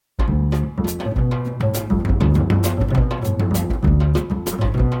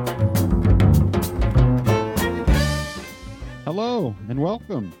Hello, and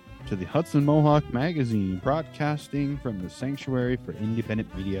welcome to the Hudson Mohawk Magazine, broadcasting from the Sanctuary for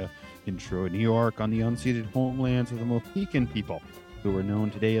Independent Media in Troy, New York, on the unceded homelands of the Mohican people, who are known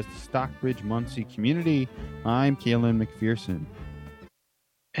today as the Stockbridge-Munsee community. I'm Kalen McPherson.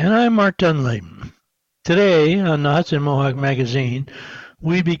 And I'm Mark Dunlap. Today on the Hudson Mohawk Magazine,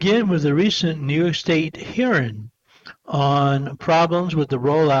 we begin with the recent New York State hearing on problems with the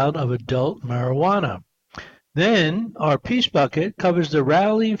rollout of adult marijuana. Then our Peace Bucket covers the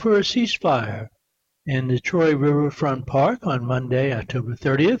rally for a ceasefire in the Troy Riverfront Park on Monday, October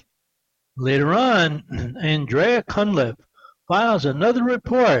 30th. Later on, Andrea Cunliffe files another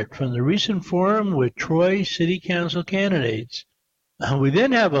report from the recent forum with Troy City Council candidates. We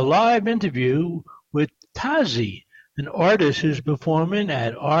then have a live interview with Tazi, an artist who's performing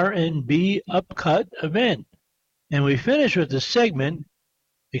at R&B Upcut event. And we finish with the segment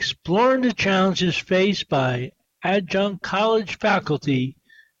exploring the challenges faced by adjunct college faculty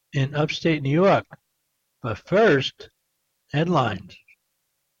in upstate New York. But first, headlines.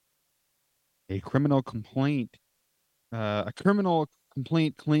 A criminal complaint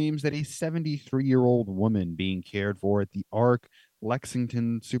claims that a 73-year-old woman being cared for at the Arc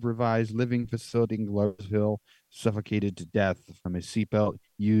Lexington supervised living facility in Gloversville suffocated to death from a seatbelt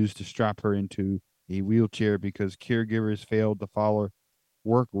used to strap her into a wheelchair because caregivers failed to follow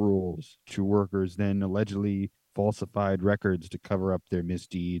work rules. Two workers then allegedly falsified records to cover up their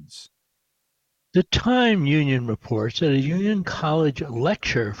misdeeds. The Time Union reports that a Union College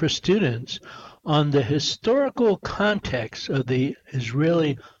lecture for students on the historical context of the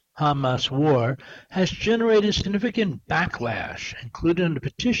Israeli-Hamas war has generated significant backlash, including a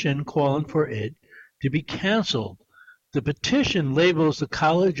petition calling for it to be canceled. The petition labels the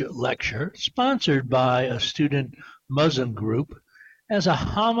college lecture, sponsored by a student Muslim group, as a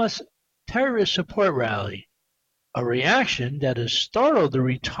Hamas terrorist support rally, a reaction that has startled the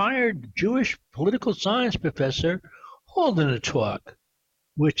retired Jewish political science professor holding a talk,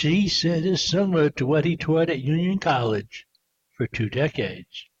 which he said is similar to what he taught at Union College for 2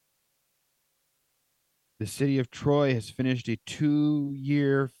 decades. The city of Troy has finished a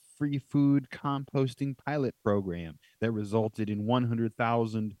 2-year free food composting pilot program that resulted in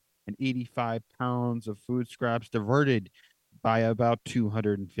 100,085 pounds of food scraps diverted by about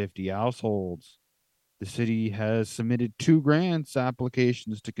 250 households. The city has submitted 2 grants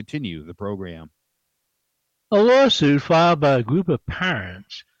applications to continue the program. A lawsuit filed by a group of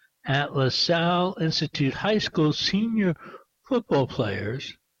parents at LaSalle Institute High School senior football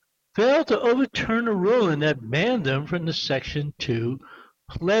players failed to overturn a ruling that banned them from the Section 2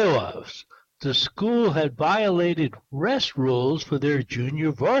 playoffs. The school had violated rest rules for their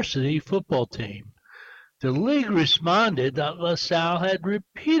junior varsity football team. The league responded that LaSalle had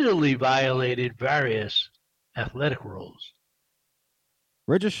repeatedly violated various athletic rules.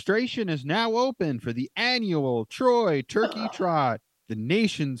 Registration is now open for the annual Troy Turkey Trot, the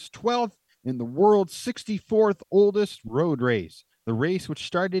nation's 12th and the world's 64th oldest road race. The race, which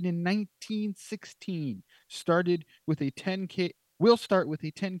started in 1916, will start with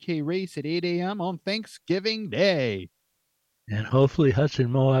a 10K race at 8 a.m. on Thanksgiving Day. And hopefully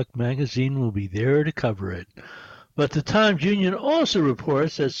Hudson Mohawk Magazine will be there to cover it. But the Times Union also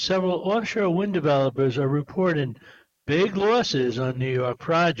reports that several offshore wind developers are reporting big losses on New York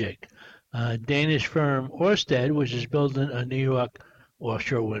project. Danish firm Ørsted, which is building a New York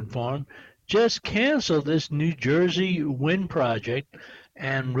offshore wind farm, just canceled this New Jersey wind project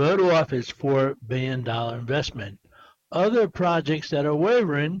and wrote off its $4 billion investment. Other projects that are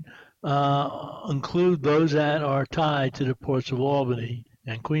wavering include those that are tied to the ports of Albany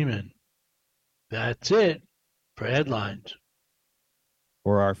and Queensland. That's it for headlines.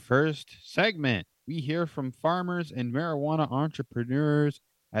 For our first segment, we hear from farmers and marijuana entrepreneurs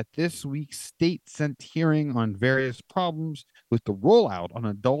at this week's state Senate hearing on various problems with the rollout on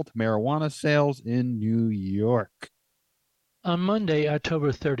adult marijuana sales in New York. On Monday,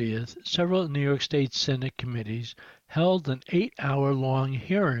 October 30th, several New York State Senate committees held an 8-hour-long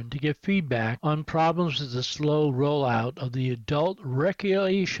hearing to get feedback on problems with the slow rollout of the adult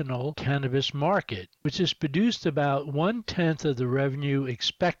recreational cannabis market, which has produced about 1/10 of the revenue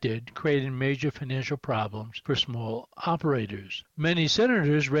expected, creating major financial problems for small operators. Many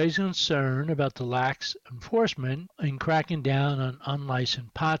senators raised concern about the lax enforcement in cracking down on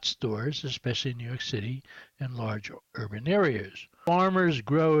unlicensed pot stores, especially in New York City and large urban areas. Farmers,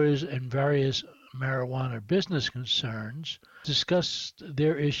 growers, and various marijuana business concerns discussed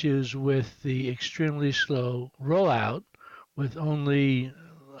their issues with the extremely slow rollout, with only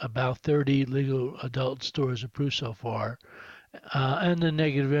about 30 legal adult stores approved so far, and the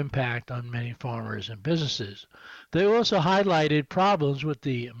negative impact on many farmers and businesses. They also highlighted problems with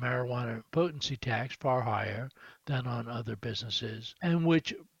the marijuana potency tax far higher than on other businesses, and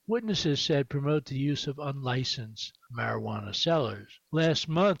which witnesses said promote the use of unlicensed marijuana sellers. Last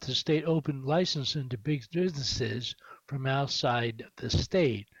month, the state opened licensing to big businesses from outside the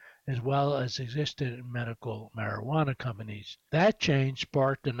state, as well as existing medical marijuana companies. That change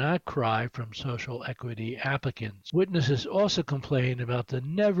sparked an outcry from social equity applicants. Witnesses also complained about the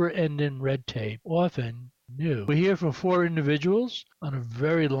never-ending red tape, often new. We hear from four individuals on a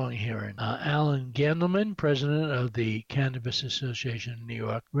very long hearing. Alan Gandelman, president of the Cannabis Association of New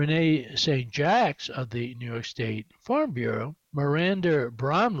York, Renee St. Jacques of the New York State Farm Bureau, Miranda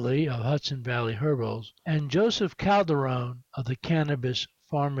Bromley of Hudson Valley Herbals, and Joseph Calderon of the Cannabis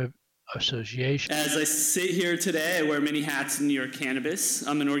Farm Association. As I sit here today, I wear many hats in New York cannabis.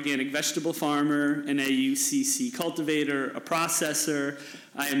 I'm an organic vegetable farmer, an AUCC cultivator, a processor.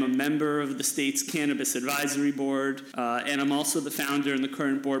 I am a member of the state's Cannabis Advisory Board, and I'm also the founder and the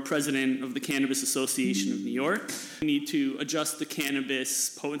current board president of the Cannabis Association of New York. We need to adjust the cannabis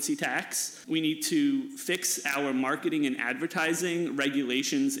potency tax. We need to fix our marketing and advertising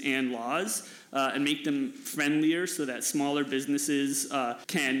regulations and laws. And make them friendlier so that smaller businesses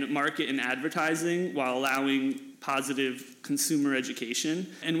can market in advertising while allowing positive consumer education.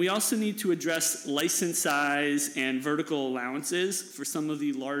 And we also need to address license size and vertical allowances for some of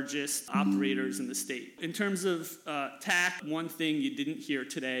the largest operators in the state. In terms of tax, one thing you didn't hear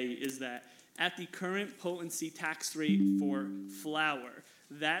today is that at the current potency tax rate for flower,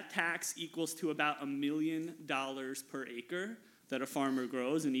 that tax equals to about $1 million per acre that a farmer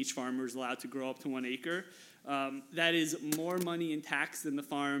grows, and each farmer is allowed to grow up to 1 acre. That is more money in tax than the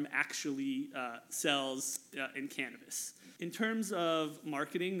farm actually sells in cannabis. In terms of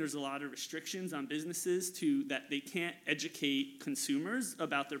marketing, there's a lot of restrictions on businesses that they can't educate consumers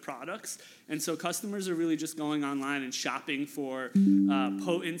about their products. And so customers are really just going online and shopping for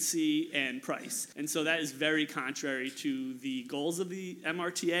potency and price. And so that is very contrary to the goals of the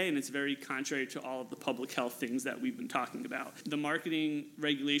MRTA, and it's very contrary to all of the public health things that we've been talking about. The marketing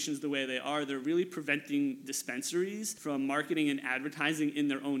regulations, the way they are, they're really preventing dispensaries from marketing and advertising in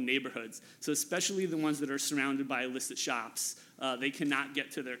their own neighborhoods. So especially the ones that are surrounded by illicit shops. They cannot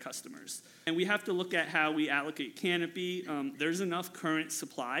get to their customers. And we have to look at how we allocate canopy. There's enough current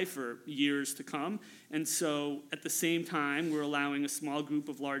supply for years to come. And so at the same time, we're allowing a small group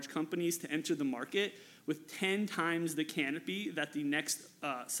of large companies to enter the market with 10 times the canopy that the next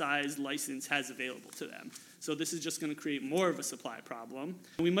size license has available to them. So this is just going to create more of a supply problem.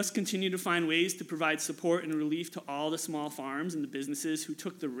 We must continue to find ways to provide support and relief to all the small farms and the businesses who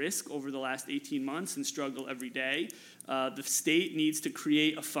took the risk over the last 18 months and struggle every day. The state needs to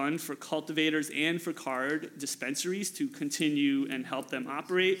create a fund for cultivators and for card dispensaries to continue and help them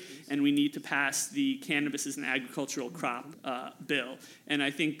operate, and we need to pass the Cannabis as an Agricultural Crop bill. And I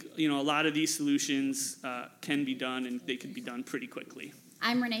think a lot of these solutions can be done, and they can be done pretty quickly.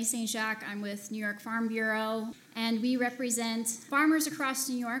 I'm Renee St. Jacques. I'm with New York Farm Bureau, and we represent farmers across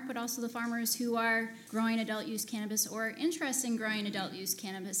New York, but also the farmers who are growing adult-use cannabis or interested in growing adult-use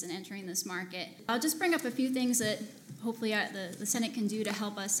cannabis and entering this market. I'll just bring up a few things that hopefully the Senate can do to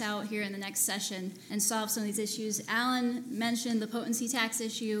help us out here in the next session and solve some of these issues. Alan mentioned the potency tax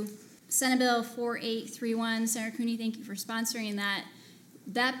issue. Senate Bill 4831, Senator Cooney, thank you for sponsoring that.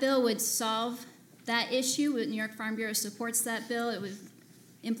 That bill would solve that issue. New York Farm Bureau supports that bill. It would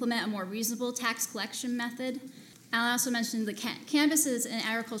implement a more reasonable tax collection method. Alan also mentioned the cannabis is an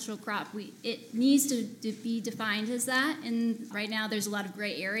agricultural crop. It needs to be defined as that, and right now there's a lot of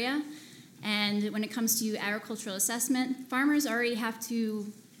gray area. And when it comes to agricultural assessment, farmers already have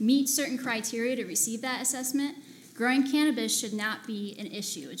to meet certain criteria to receive that assessment. Growing cannabis should not be an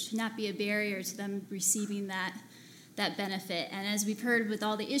issue. It should not be a barrier to them receiving that benefit. And as we've heard with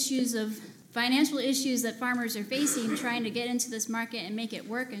all the issues of financial issues that farmers are facing trying to get into this market and make it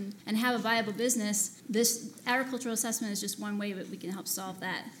work and have a viable business, this agricultural assessment is just one way that we can help solve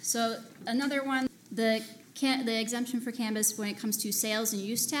that. So another one, the exemption for cannabis when it comes to sales and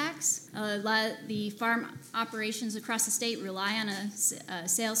use tax. A lot of the farm operations across the state rely on a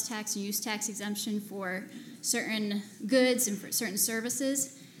sales tax and use tax exemption for certain goods and for certain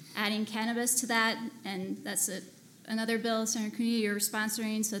services. Adding cannabis to that, and that's another bill, Senator Cooney, you're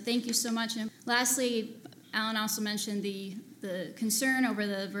sponsoring, so thank you so much. And lastly, Alan also mentioned the concern over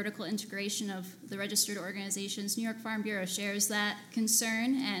the vertical integration of the registered organizations. New York Farm Bureau shares that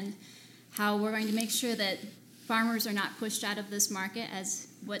concern and how we're going to make sure that farmers are not pushed out of this market as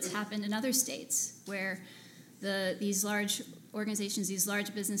what's happened in other states where these large organizations, these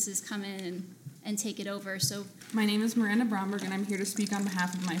large businesses come in and and take it over. So my name is Miranda Bromberg, and I'm here to speak on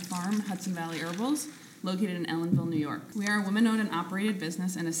behalf of my farm, Hudson Valley Herbals, located in Ellenville, New York. We are a women-owned and operated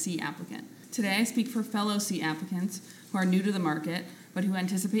business and a C applicant. Today I speak for fellow C applicants who are new to the market, but who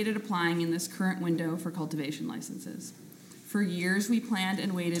anticipated applying in this current window for cultivation licenses. For years, we planned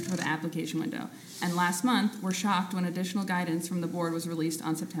and waited for the application window, and last month, were shocked when additional guidance from the board was released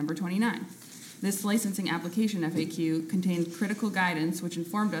on September 29. This licensing application FAQ contained critical guidance which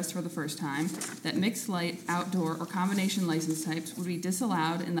informed us for the first time that mixed light, outdoor, or combination license types would be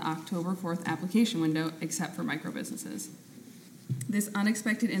disallowed in the October 4th application window except for microbusinesses. This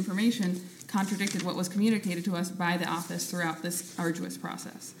unexpected information contradicted what was communicated to us by the office throughout this arduous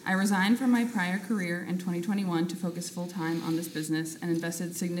process. I resigned from my prior career in 2021 to focus full-time on this business and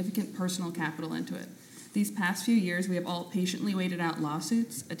invested significant personal capital into it. These past few years, we have all patiently waited out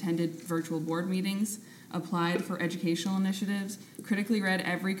lawsuits, attended virtual board meetings, applied for educational initiatives, critically read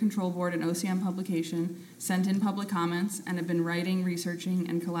every control board and OCM publication, sent in public comments, and have been writing, researching,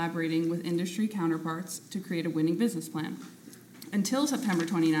 and collaborating with industry counterparts to create a winning business plan. Until September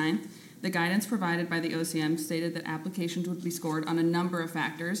 29th, the guidance provided by the OCM stated that applications would be scored on a number of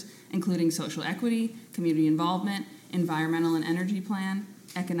factors, including social equity, community involvement, environmental and energy plan,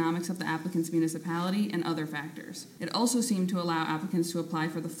 economics of the applicant's municipality, and other factors. It also seemed to allow applicants to apply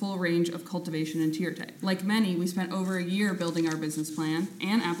for the full range of cultivation and tier type. Like many, we spent over a year building our business plan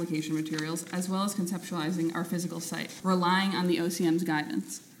and application materials, as well as conceptualizing our physical site, relying on the OCM's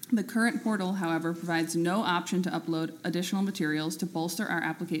guidance. The current portal, however, provides no option to upload additional materials to bolster our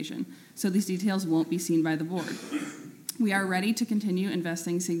application, so these details won't be seen by the board. We are ready to continue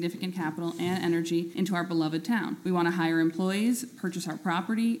investing significant capital and energy into our beloved town. We want to hire employees, purchase our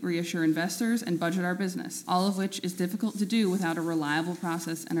property, reassure investors, and budget our business, all of which is difficult to do without a reliable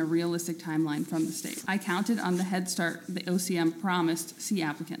process and a realistic timeline from the state. I counted on the head start the OCM promised C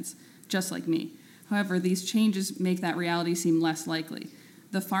applicants, just like me. However, these changes make that reality seem less likely.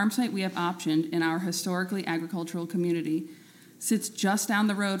 The farm site we have optioned in our historically agricultural community sits just down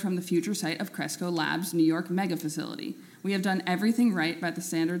the road from the future site of Cresco Labs' New York mega facility. We have done everything right by the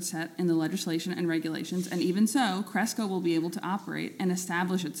standards set in the legislation and regulations, and even so, Cresco will be able to operate and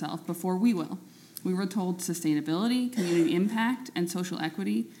establish itself before we will. We were told sustainability, community impact, and social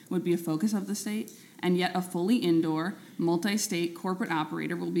equity would be a focus of the state, and yet a fully indoor, multi-state corporate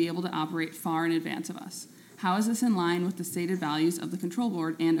operator will be able to operate far in advance of us. How is this in line with the stated values of the Control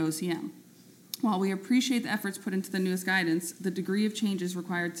Board and OCM? While we appreciate the efforts put into the newest guidance, the degree of changes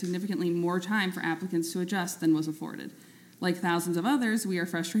required significantly more time for applicants to adjust than was afforded. Like thousands of others, we are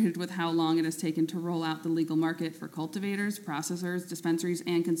frustrated with how long it has taken to roll out the legal market for cultivators, processors, dispensaries,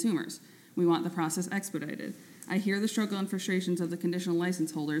 and consumers. We want the process expedited. I hear the struggle and frustrations of the conditional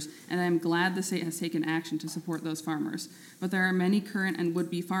license holders, and I am glad the state has taken action to support those farmers. But there are many current and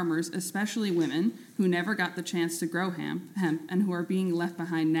would-be farmers, especially women, who never got the chance to grow hemp and who are being left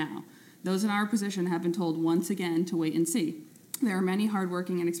behind now. Those in our position have been told once again to wait and see. There are many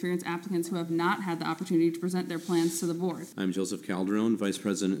hardworking and experienced applicants who have not had the opportunity to present their plans to the board. I'm Joseph Calderon, Vice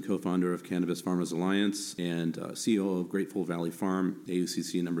President and co-founder of Cannabis Farmers Alliance and CEO of Grateful Valley Farm,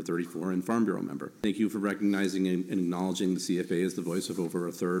 AUCC number 34, and Farm Bureau member. Thank you for recognizing and acknowledging the CFA as the voice of over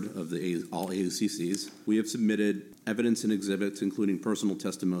a third of all AUCCs. We have submitted evidence and exhibits, including personal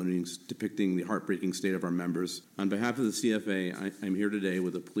testimonies depicting the heartbreaking state of our members. On behalf of the CFA, I'm here today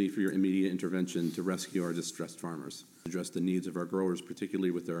with a plea for your immediate intervention to rescue our distressed farmers, address the needs of our growers,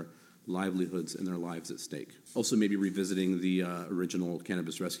 particularly with their livelihoods and their lives at stake. Also, maybe revisiting the original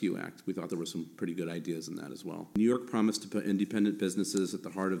Cannabis Rescue Act. We thought there were some pretty good ideas in that as well. New York promised to put independent businesses at the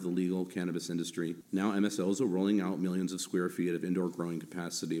heart of the legal cannabis industry. Now MSOs are rolling out millions of square feet of indoor growing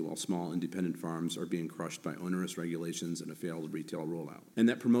capacity while small independent farms are being crushed by onerous regulations and a failed retail rollout. And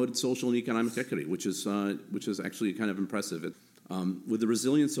that promoted social and economic equity, which is actually kind of impressive. With the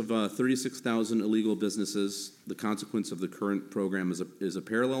resilience of 36,000 illegal businesses, the consequence of the current program is a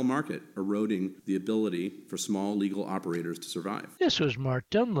parallel market, eroding the ability for small legal operators to survive. This was Mark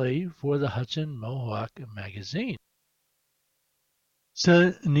Dunley for the Hudson Mohawk Magazine.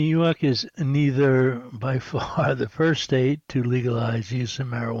 So New York is neither by far the first state to legalize use of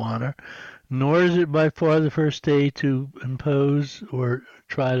marijuana, nor is it by far the first state to impose or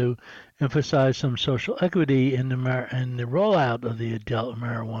try to emphasize some social equity in the rollout of the adult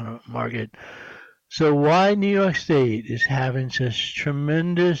marijuana market. So why New York State is having such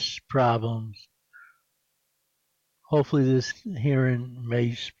tremendous problems? Hopefully this hearing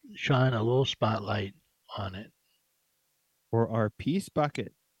may shine a little spotlight on it. For our Peace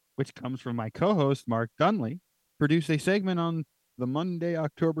Bucket, which comes from my co-host, Mark Dunley, produce a segment on the Monday,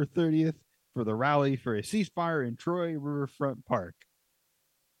 October 30th for the rally for a ceasefire in Troy Riverfront Park.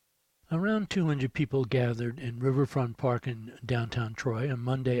 Around 200 people gathered in Riverfront Park in downtown Troy on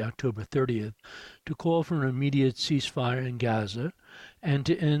Monday, October 30th, to call for an immediate ceasefire in Gaza and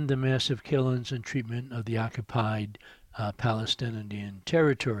to end the massive killings and treatment of the occupied Palestinian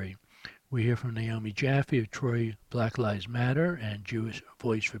territory. We hear from Naomi Jaffe of Troy Black Lives Matter and Jewish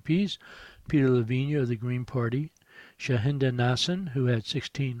Voice for Peace, Peter Lavinia of the Green Party, Shahinda Nassan, who had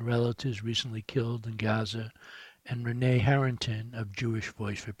 16 relatives recently killed in Gaza, and Renee Harrington of Jewish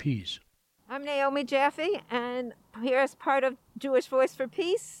Voice for Peace. I'm Naomi Jaffe, and here as part of Jewish Voice for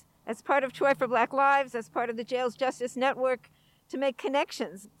Peace, as part of Troy for Black Lives, as part of the Jails Justice Network, to make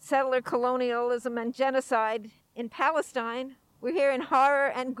connections. Settler colonialism and genocide in Palestine. We're here in horror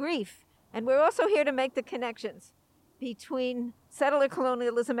and grief, and we're also here to make the connections between settler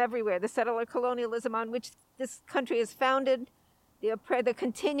colonialism everywhere, the settler colonialism on which this country is founded, the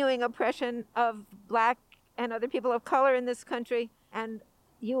continuing oppression of Black and other people of color in this country, and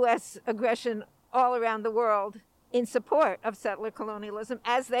U.S. aggression all around the world in support of settler colonialism,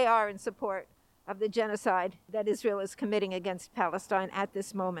 as they are in support of the genocide that Israel is committing against Palestine at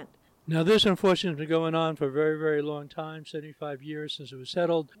this moment. Now, this unfortunately has been going on for a very, very long time, 75 years since it was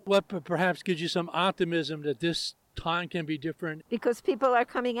settled. What perhaps gives you some optimism that this time can be different? Because people are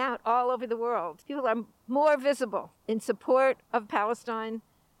coming out all over the world. People are more visible in support of Palestine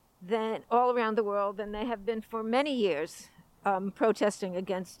than all around the world than they have been for many years, protesting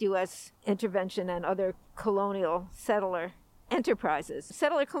against U.S. intervention and other colonial settler enterprises.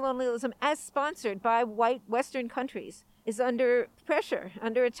 Settler colonialism, as sponsored by white Western countries, is under pressure,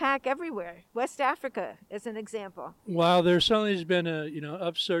 under attack everywhere. West Africa is an example. While there certainly has been a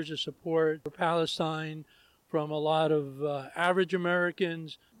upsurge of support for Palestine from a lot of average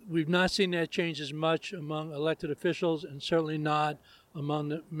Americans, we've not seen that change as much among elected officials and certainly not among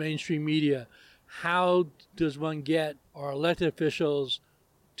the mainstream media. How does one get our elected officials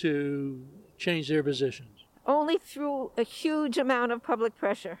to change their positions? Only through a huge amount of public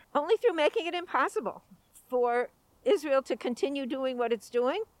pressure. Only through making it impossible for Israel to continue doing what it's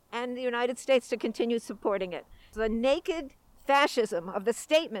doing and the United States to continue supporting it. The naked fascism of the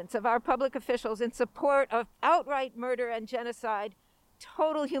statements of our public officials in support of outright murder and genocide,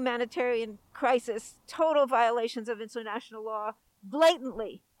 total humanitarian crisis, total violations of international law,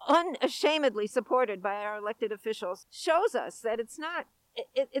 blatantly, unashamedly supported by our elected officials, shows us that it's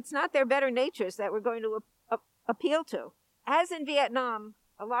not their better natures that we're going to appeal to. As in Vietnam,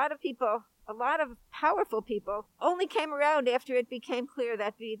 a lot of powerful people only came around after it became clear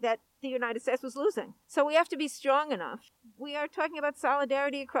that the United States was losing. So we have to be strong enough. We are talking about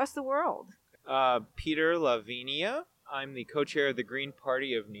solidarity across the world. Peter Lavinia. I'm the co-chair of the Green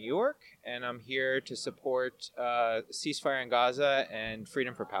Party of New York, and I'm here to support ceasefire in Gaza and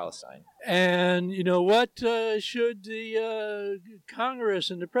freedom for Palestine. And what should the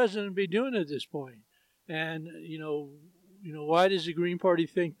Congress and the president be doing at this point? And why does the Green Party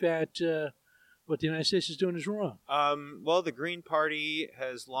think that what the United States is doing is wrong? Well, the Green Party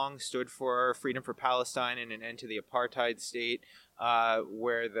has long stood for freedom for Palestine and an end to the apartheid state,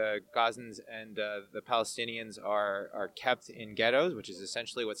 where the Gazans and the Palestinians are kept in ghettos, which is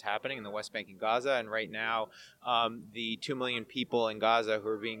essentially what's happening in the West Bank and Gaza. And right now, the 2 million people in Gaza who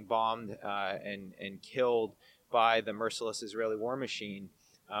are being bombed and killed by the merciless Israeli war machine,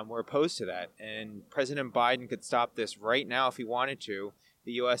 we're opposed to that. And President Biden could stop this right now if he wanted to.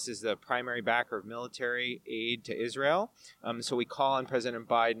 The U.S. is the primary backer of military aid to Israel. So we call on President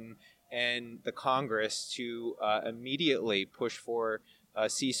Biden and the Congress to immediately push for a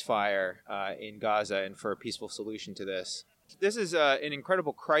ceasefire in Gaza and for a peaceful solution to this. This is an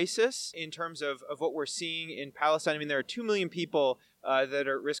incredible crisis in terms of what we're seeing in Palestine. I mean, there are 2 million people that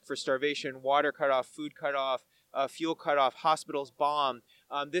are at risk for starvation, water cut off, food cut off, fuel cut off, hospitals bombed.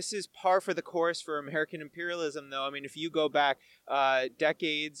 This is par for the course for American imperialism, though. I mean, if you go back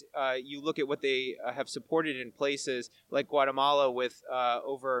decades, you look at what they have supported in places like Guatemala with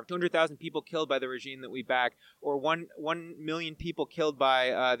over 200,000 people killed by the regime that we back, or 1 million people killed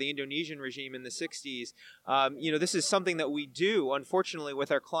by the Indonesian regime in the 60s. This is something that we do, unfortunately,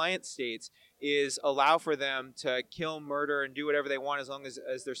 with our client states, is allow for them to kill, murder, and do whatever they want as long as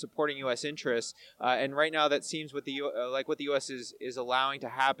they're supporting U.S. interests. And right now that seems what the U.S. is allowing to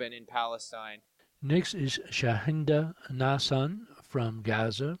happen in Palestine. Next is Shahinda Nassan from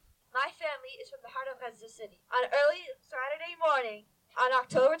Gaza. My family is from the heart of Gaza City. On early Saturday morning, on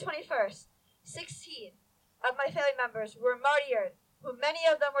October 21st, 16 of my family members were martyred, who many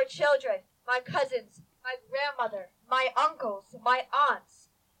of them were children, my cousins, my grandmother, my uncles, my aunts.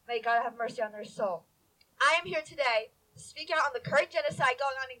 May God have mercy on their soul. I am here today to speak out on the current genocide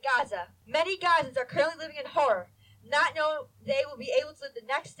going on in Gaza. Many Gazans are currently living in horror, not knowing they will be able to live the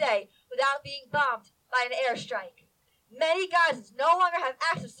next day without being bombed by an airstrike. Many Gazans no longer have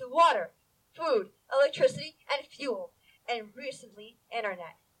access to water, food, electricity, and fuel, and recently,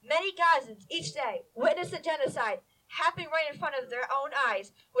 internet. Many Gazans each day witness a genocide happening right in front of their own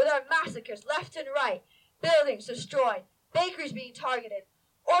eyes, where there are massacres left and right, buildings destroyed, bakeries being targeted,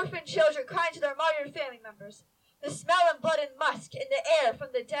 orphan children crying to their martyred family members. The smell of blood and musk in the air from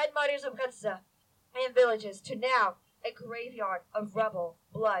the dead martyrs of Gaza and villages to now a graveyard of rebel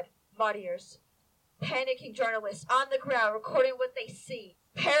blood martyrs. Panicking journalists on the ground recording what they see.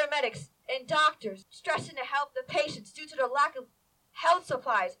 Paramedics and doctors stressing to help the patients due to the lack of health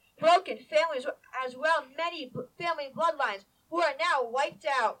supplies. Broken families as well, many family bloodlines who are now wiped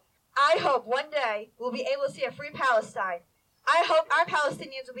out. I hope one day we'll be able to see a free Palestine. I hope our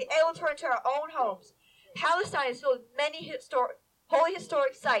Palestinians will be able to return to our own homes. Palestine is filled with many holy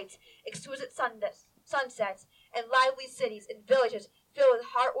historic sites, exquisite sunsets, and lively cities and villages filled with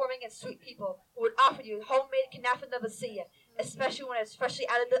heartwarming and sweet people who would offer you homemade kanafa nabasiya, especially when it's freshly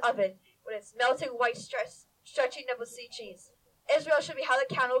out of the oven, with its melting white stretchy nabasi cheese. Israel should be held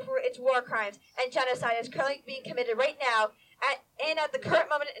accountable for its war crimes and genocide is currently being committed right now at the current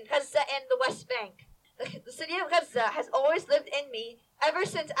moment in Gaza and the West Bank. The city of Gaza has always lived in me ever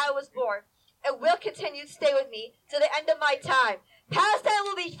since I was born and will continue to stay with me to the end of my time. Palestine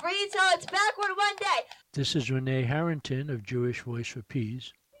will be free until it's backward one day. This is Renee Harrington of Jewish Voice for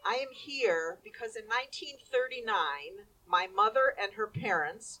Peace. I am here because in 1939, my mother and her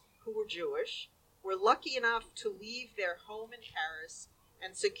parents, who were Jewish, were lucky enough to leave their home in Paris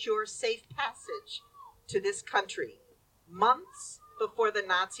and secure safe passage to this country, months before the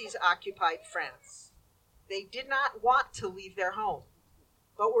Nazis occupied France. They did not want to leave their home,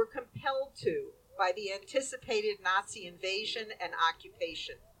 but were compelled to by the anticipated Nazi invasion and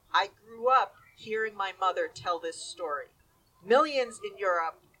occupation. I grew up hearing my mother tell this story. Millions in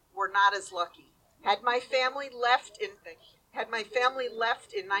Europe were not as lucky. Had my family left in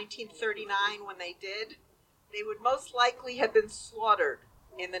 1939 when they did, they would most likely have been slaughtered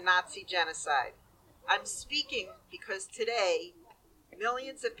in the Nazi genocide. I'm speaking because today,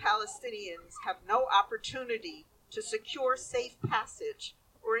 millions of Palestinians have no opportunity to secure safe passage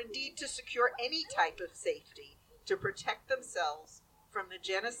or indeed to secure any type of safety to protect themselves from the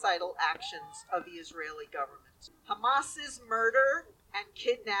genocidal actions of the Israeli government. Hamas's murder and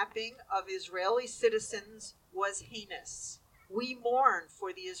kidnapping of Israeli citizens was heinous. We mourn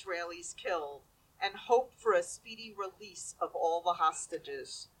for the Israelis killed and hope for a speedy release of all the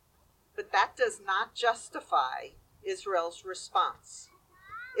hostages. But that does not justify Israel's response.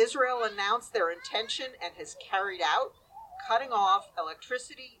 Israel announced their intention and has carried out cutting off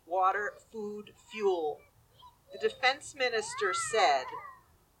electricity, water, food, fuel. The defense minister said,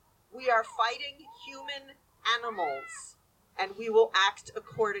 "We are fighting human animals, and we will act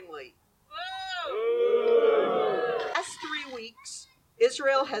accordingly." Last 3 weeks,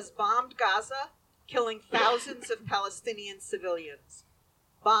 Israel has bombed Gaza, killing thousands of Palestinian civilians.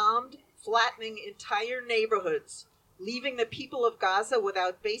 Bombed, flattening entire neighborhoods, leaving the people of Gaza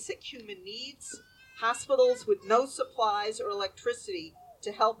without basic human needs, hospitals with no supplies or electricity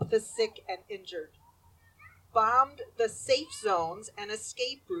to help the sick and injured. Bombed the safe zones and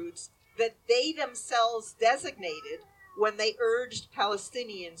escape routes that they themselves designated when they urged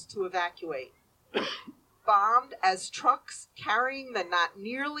Palestinians to evacuate. Bombed as trucks carrying the not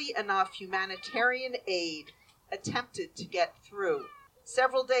nearly enough humanitarian aid attempted to get through.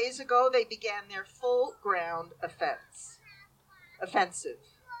 Several days ago, they began their full-ground offensive.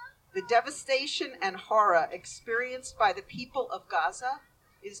 The devastation and horror experienced by the people of Gaza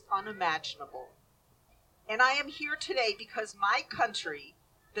is unimaginable. And I am here today because my country,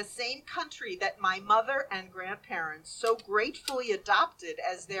 the same country that my mother and grandparents so gratefully adopted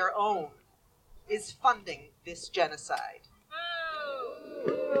as their own, is funding this genocide.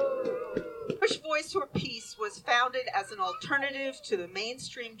 Jewish Voice for Peace was founded as an alternative to the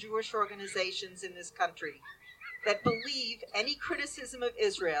mainstream Jewish organizations in this country that believe any criticism of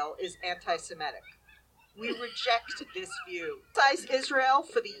Israel is anti-Semitic. We reject this view. We criticize Israel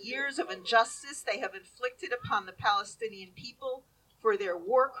for the years of injustice they have inflicted upon the Palestinian people, for their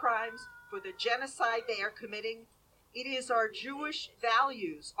war crimes, for the genocide they are committing. It is our Jewish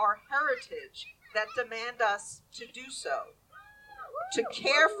values, our heritage, that demand us to do so. To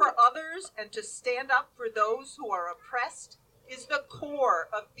care for others and to stand up for those who are oppressed is the core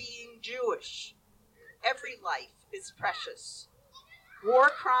of being Jewish. Every life is precious. War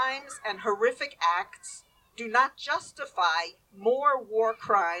crimes and horrific acts do not justify more war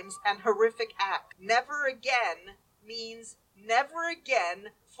crimes and horrific acts. Never again means never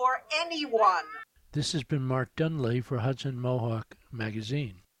again for anyone. This has been Mark Dunley for Hudson Mohawk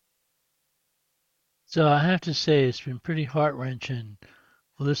Magazine. So I have to say it's been pretty heart-wrenching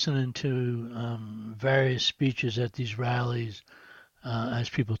listening to various speeches at these rallies as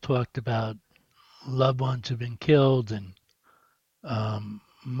people talked about loved ones have been killed and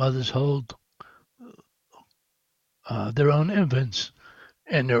mothers hold their own infants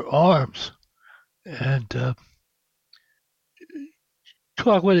in their arms and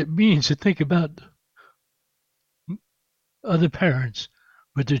talk what it means to think about other parents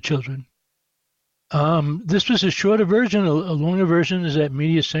with their children. This was a shorter version. A longer version is at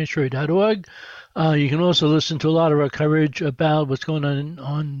mediasanctuary.org. You can also listen to a lot of our coverage about what's going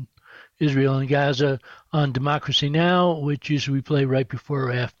on Israel and Gaza on Democracy Now!, which usually we play right before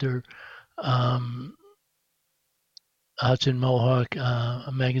or after Hudson Mohawk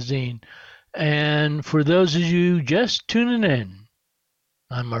Magazine. And for those of you just tuning in,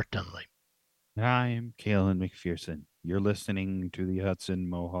 I'm Mark Dunley. I am Kalen McPherson. You're listening to the Hudson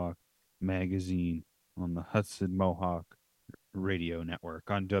Mohawk Magazine on the Hudson Mohawk Radio Network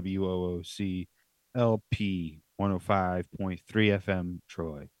on WOOC LP 105.3 FM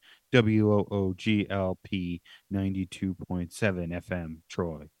Troy, WOOGLP 92.7 FM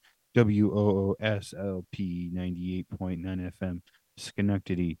Troy, WOOSLP 98.9 FM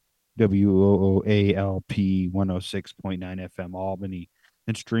Schenectady, WOOALP 106.9 FM Albany,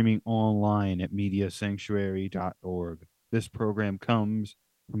 and streaming online at mediasanctuary.org. This program comes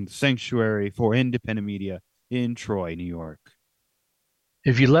from the Sanctuary for Independent Media in Troy, New York.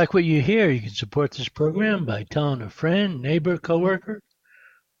 If you like what you hear, you can support this program by telling a friend, neighbor, coworker,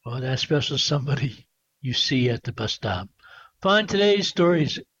 or that special somebody you see at the bus stop. Find today's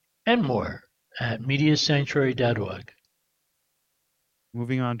stories and more at mediasanctuary.org.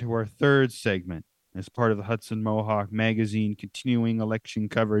 Moving on to our third segment, as part of the Hudson Mohawk Magazine Continuing Election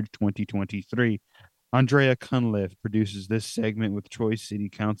Coverage 2023, Andrea Cunliffe produces this segment with Troy City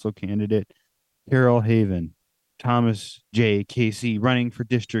Council candidate Carol Haven, Thomas J. Casey running for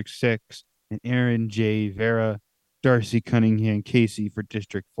District 6, and Aaron J. Vera, Darcy Cunningham Casey for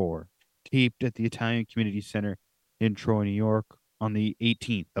District 4, taped at the Italian Community Center in Troy, New York on the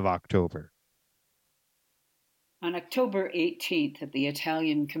 18th of October. On October 18th at the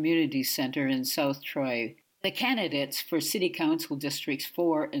Italian Community Center in South Troy, the candidates for City Council Districts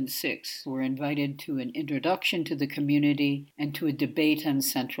 4 and 6 were invited to an introduction to the community and to a debate on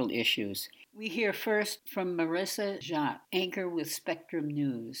central issues. We hear first from Marissa Jacques, anchor with Spectrum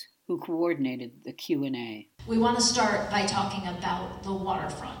News, who coordinated the Q&A. We want to start by talking about the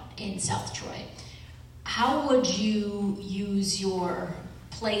waterfront in South Troy. How would you use your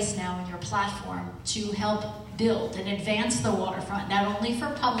place now in your platform to help build and advance the waterfront, not only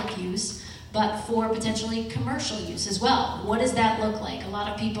for public use, but for potentially commercial use as well? What does that look like? A lot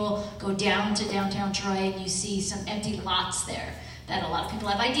of people go down to downtown Troy and you see some empty lots there that a lot of people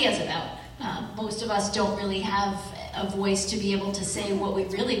have ideas about. Most of us don't really have a voice to be able to say what we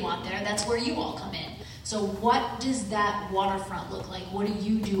really want there. That's where you all come in. So what does that waterfront look like? What do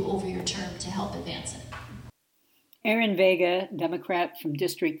you do over your term to help advance it? Aaron Vega, Democrat from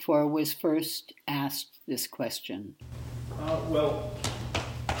District 4, was first asked this question. Well,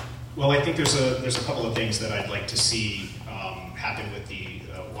 I think there's a couple of things that I'd like to see happen with the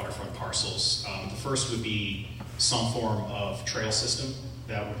waterfront parcels. The first would be some form of trail system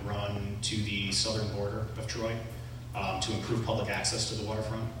that would run to the southern border of Troy to improve public access to the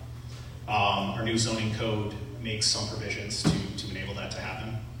waterfront. Our new zoning code makes some provisions to enable that to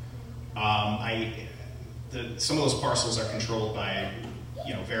happen. Some of those parcels are controlled by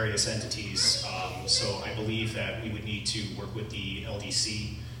various entities, so I believe that we would need to work with the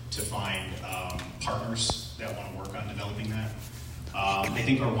LDC to find partners that want to work on developing that. I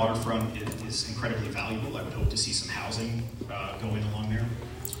think our waterfront is incredibly valuable. I would hope to see some housing going along there.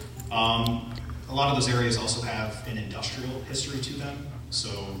 A lot of those areas also have an industrial history to them, so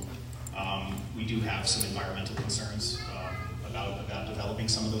we do have some environmental concerns about developing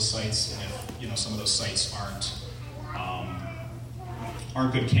some of those sites, and if some of those sites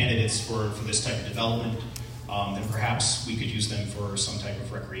aren't good candidates for this type of development, then perhaps we could use them for some type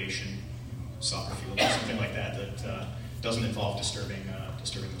of recreation, soccer field or something like that doesn't involve disturbing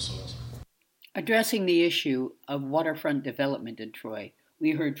the soils. Addressing the issue of waterfront development in Troy,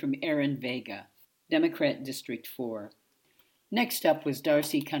 we heard from Aaron Vega, Democrat District 4. Next up was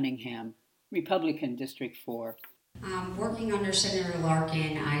Darcy Cunningham, Republican District 4. Working under Senator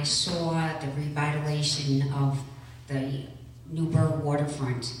Larkin, I saw the revitalization of the Newburgh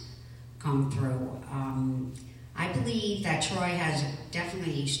waterfront come through. I believe that Troy has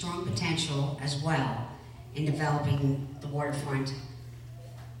definitely strong potential as well in developing the waterfront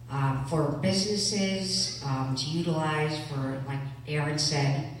for businesses to utilize for, like Aaron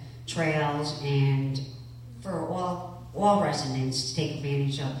said, trails and for all residents to take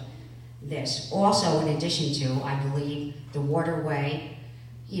advantage of this. Also, in addition to, I believe, the waterway,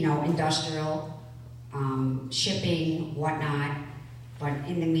 industrial, shipping, whatnot, but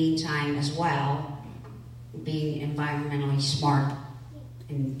in the meantime as well, being environmentally smart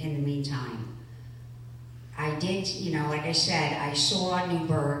in the meantime. I did, like I said, I saw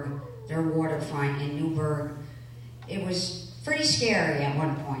Newburgh, their waterfront in Newburgh. It was pretty scary at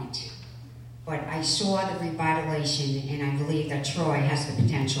one point, but I saw the revitalization, and I believe that Troy has the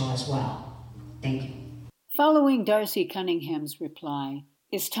potential as well. Thank you. Following Darcy Cunningham's reply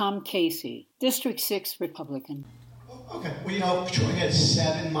is Tom Casey, District 6 Republican. Okay, well, Troy has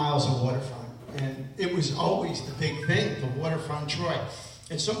 7 miles of waterfront, and it was always the big thing, the waterfront Troy.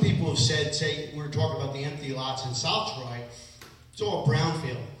 And some people have said, we were talking about the empty lots in South Troy, it's all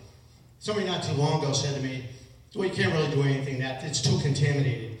brownfield. Somebody not too long ago said to me, well, you can't really do anything, it's too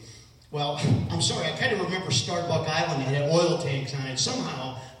contaminated. Well, I'm sorry, I kind of remember Starbuck Island that had oil tanks on it.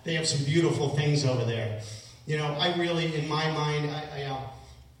 Somehow, they have some beautiful things over there. I really, in my mind,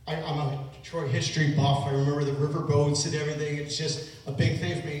 I'm a Troy history buff. I remember the river boats and everything. It's just a big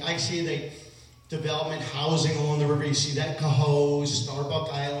thing for me. I see the development, housing along the river. You see that Cohoes, Starbuck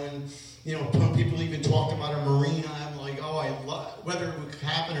Island. People even talked about a marina. I'm like, oh, whether it would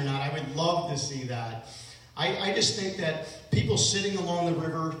happen or not, I would love to see that. I just think that people sitting along the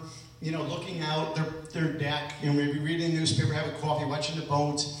river, looking out their deck, maybe reading the newspaper, having coffee, watching the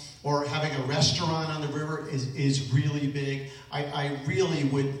boats, or having a restaurant on the river is really big. I really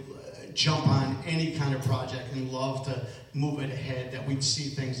would jump on any kind of project and love to move it ahead, that we'd see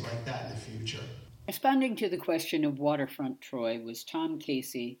things like that in the future. Responding to the question of waterfront Troy was Tom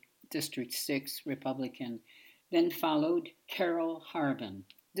Casey, District 6 Republican, then followed Carol Harbin,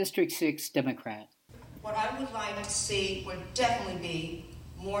 District 6 Democrat. What I would like to see would definitely be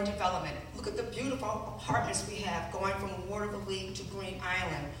more development. Look at the beautiful apartments we have going from Waterville League to Green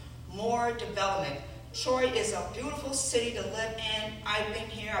Island. More development. Troy is a beautiful city to live in. I've been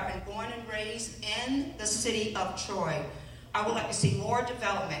here. I've been born and raised in the city of Troy. I would like to see more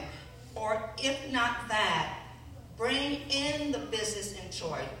development. Or if not that, bring in the business in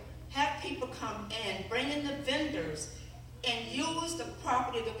Troy. Have people come in, bring in the vendors, and use the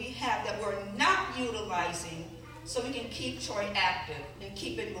property that we have that we're not utilizing so we can keep Troy active and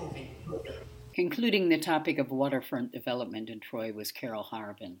keep it moving. Concluding the topic of waterfront development in Troy was Carol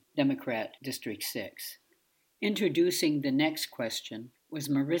Harbin, Democrat, District 6. Introducing the next question was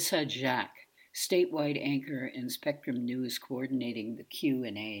Marissa Jack, statewide anchor in Spectrum News, coordinating the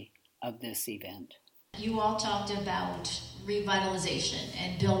Q&A of this event. You all talked about revitalization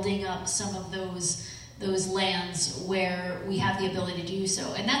and building up some of those lands where we have the ability to do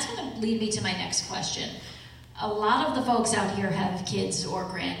so. And that's going to lead me to my next question. A lot of the folks out here have kids or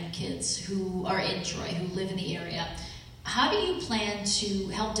grandkids who are in Troy, who live in the area. How do you plan to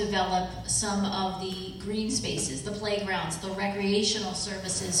help develop some of the green spaces, the playgrounds, the recreational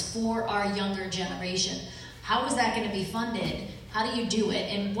services for our younger generation? How is that going to be funded? How do you do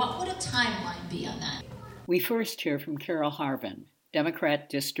it? And what would a timeline be on that? We first hear from Carol Harbin, Democrat,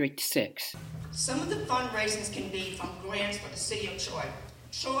 District 6. Some of the fundraisings can be from grants for the city of Troy.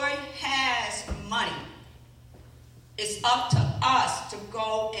 Troy has money. It's up to us to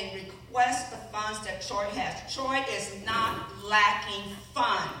go and request the funds that Troy has. Troy is not lacking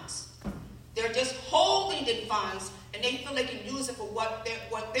funds. They're just holding the funds, and they feel they can use it for what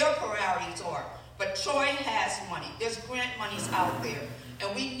their priorities are. But Troy has money. There's grant monies out there.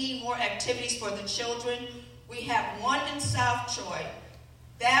 And we need more activities for the children. We have one in South Troy.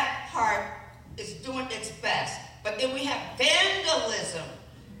 That part is doing its best. But then we have vandalism.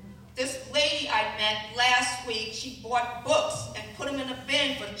 This lady I met last week, she bought books and put them in a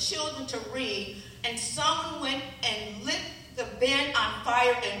bin for children to read, and someone went and lit the bin on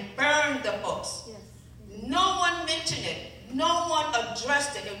fire and burned the books. Yes. No one mentioned it. No one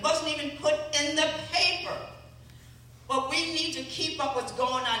addressed it. It wasn't even put in the paper. But we need to keep up what's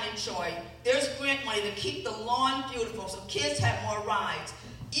going on in Troy. There's grant money to keep the lawn beautiful so kids have more rides.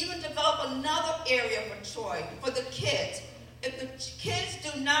 Even develop another area for Troy, for the kids. If the kids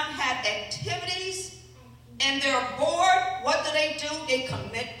do not have activities and they're bored, what do? They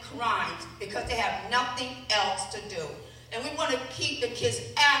commit crimes because they have nothing else to do. And we want to keep the kids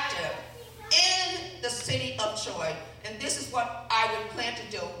active in the city of Troy. And this is what I would plan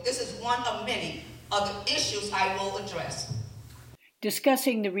to do. This is one of many other issues I will address.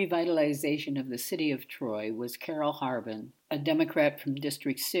 Discussing the revitalization of the city of Troy was Carol Harbin, a Democrat from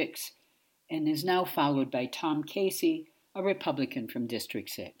District 6, and is now followed by Tom Casey, a Republican from District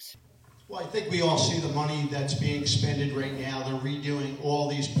 6. Well, I think we all see the money that's being expended right now. They're redoing all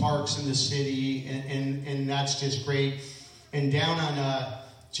these parks in the city, and that's just great. And down on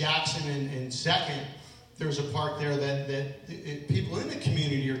Jackson and Second, there's a park there that people in the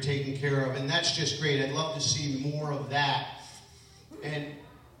community are taking care of, and that's just great. I'd love to see more of that. And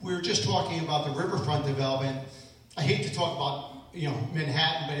we were just talking about the riverfront development. I hate to talk about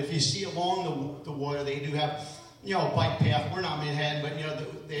Manhattan, but if you see along the water, they do have a bike path. We're not Manhattan, but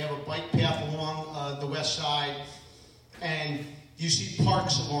they have a bike path along the west side, and you see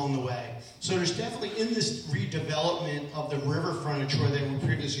parks along the way. So there's definitely, in this redevelopment of the riverfront of Troy that we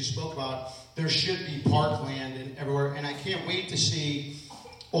previously spoke about, there should be parkland and everywhere, and I can't wait to see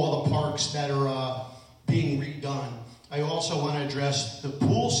all the parks that are being redone. I also want to address the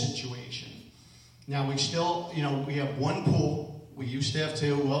pool situation. Now, we still, we have one pool. We used to have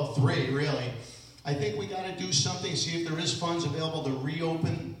two, well, three, really. I think we got to do something, see if there is funds available to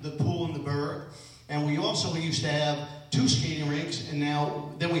reopen the pool in the borough. And we used to have two skating rinks, and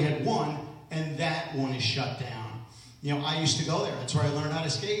then we had one, and that one is shut down. I used to go there. That's where I learned how to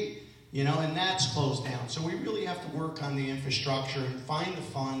skate, and that's closed down. So we really have to work on the infrastructure and find the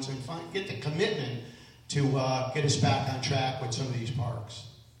funds and get the commitment to get us back on track with some of these parks.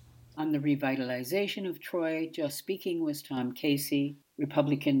 On the revitalization of Troy, just speaking was Tom Casey,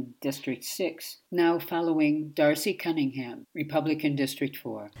 Republican District 6, now following Darcy Cunningham, Republican District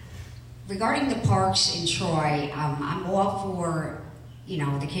 4. Regarding the parks in Troy, I'm all for,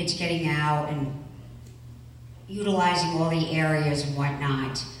 the kids getting out and utilizing all the areas and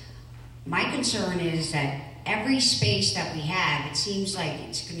whatnot. My concern is that every space that we have, it seems like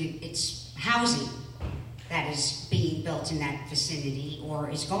it's housing that is being built in that vicinity or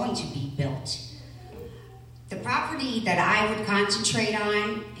is going to be built. The property that I would concentrate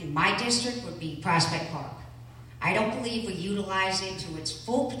on in my district would be Prospect Park. I don't believe we utilize it to its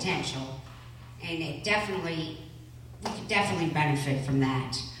full potential, and we could definitely benefit from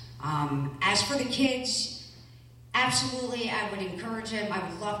that. As for the kids, absolutely, I would encourage them. I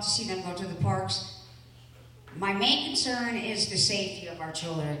would love to see them go to the parks. My main concern is the safety of our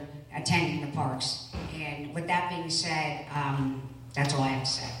children attending the parks. And with that being said, that's all I have to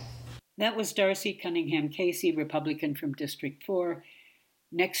say. That was Darcy Cunningham Casey, Republican from District 4.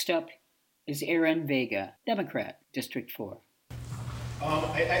 Next up is Aaron Vega, Democrat, District 4.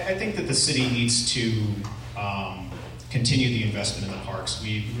 I think that the city needs to continue the investment in the parks.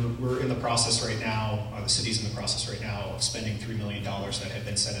 We're in the process right now, the city's in the process right now of spending $3 million that have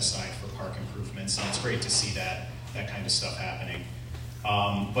been set aside for park improvements, and it's great to see that kind of stuff happening.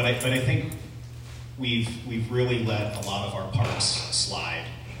 But I think we've really let a lot of our parks slide,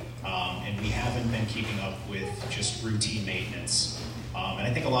 and we haven't been keeping up with just routine maintenance. And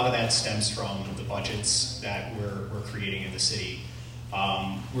I think a lot of that stems from the budgets that we're creating in the city.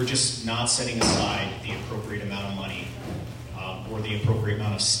 We're just not setting aside the appropriate amount of money or the appropriate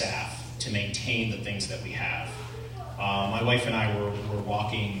amount of staff to maintain the things that we have. My wife and I were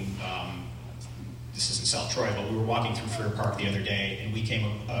walking, this is in South Troy, but we were walking through Fair Park the other day, and we came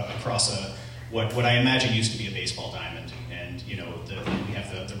across what I imagine used to be a baseball diamond. And we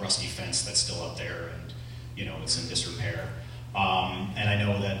have the rusty fence that's still up there, and it's in disrepair. And I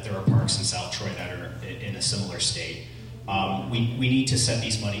know that there are parks in South Troy that are in a similar state. We need to set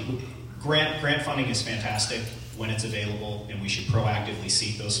these money. Grant funding is fantastic when it's available, and we should proactively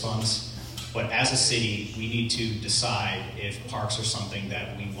seek those funds. But as a city, we need to decide if parks are something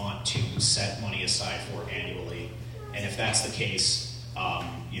that we want to set money aside for annually. And if that's the case,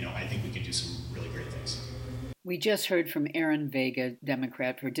 I think we can do some really great things. We just heard from Aaron Vega,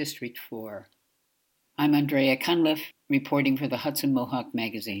 Democrat for District 4. I'm Andrea Cunliffe, reporting for the Hudson Mohawk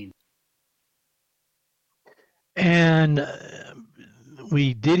Magazine. And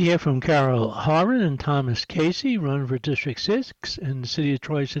we did hear from Carol Harron and Thomas Casey, run for District 6 in the City of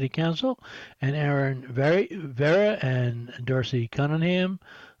Troy City Council, and Aaron Vera and Darcy Cunningham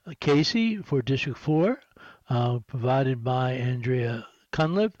Casey for District 4, provided by Andrea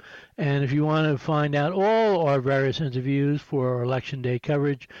Cunliffe. And if you want to find out all our various interviews for our Election Day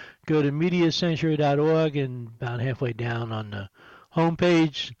coverage, go to mediacenture.org, and about halfway down on the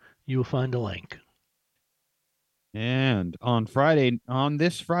homepage, you will find a link. And on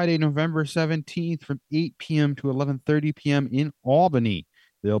this Friday, November 17th, from 8 p.m. to 11:30 p.m. in Albany,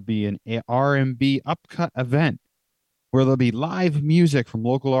 there'll be an R&B Upcut event where there'll be live music from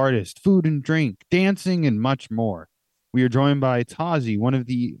local artists, food and drink, dancing, and much more. We are joined by Tazi, one of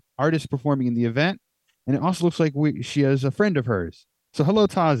the artists performing in the event, and it also looks like she is a friend of hers. So hello,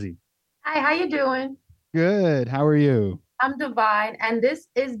 Tazi. Hi, how you doing? Good. How are you? I'm Divine, and this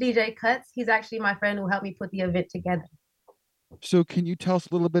is DJ Cuts. He's actually my friend who helped me put the event together. So can you tell us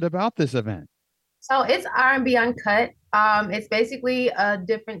a little bit about this event? So it's R&B Uncut. It's basically a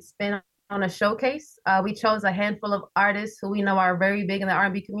different spin on a showcase. We chose a handful of artists who we know are very big in the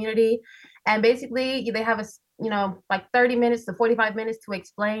R&B community, and basically they have like 30 minutes to 45 minutes to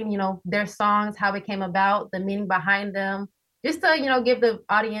explain, their songs, how it came about, the meaning behind them, just to, give the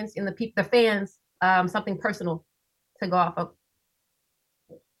audience and the fans, something personal to go off of.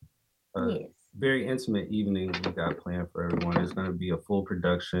 Yes. Very intimate evening we got planned for everyone. It's going to be a full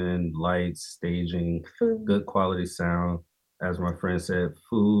production, lights, staging, good quality sound. As my friend said,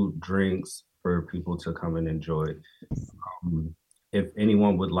 food, drinks for people to come and enjoy. If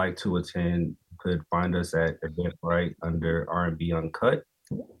anyone would like to attend, you could find us at Eventbrite under R&B Uncut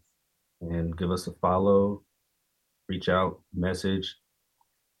and give us a follow, reach out, message.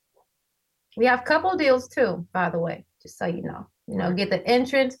 We have couple deals too, by the way, just so you know. Get the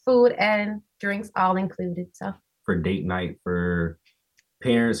entrance, food, and drinks all included. So for date night for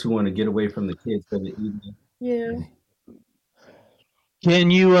parents who want to get away from the kids for the evening. Yeah.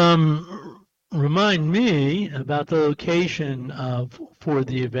 Can you remind me about the location for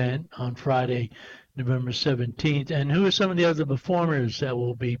the event on Friday, November 17th, and who are some of the other performers that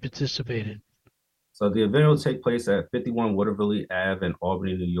will be participating? So the event will take place at 51 Waterville Ave in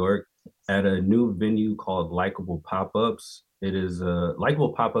Albany, New York, at a new venue called Likeable Pop-Ups. It is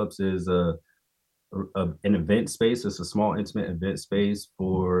Likeable Pop-Ups is an event space. It's a small, intimate event space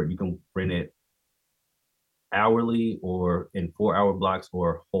you can rent it hourly or in 4-hour blocks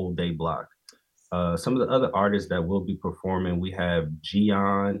or whole day block. Some of the other artists that will be performing, we have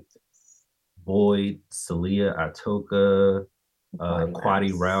Gian, Boyd, Celia Atoka,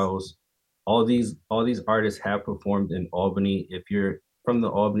 Quadi Rouse. All these artists have performed in Albany. If you're from the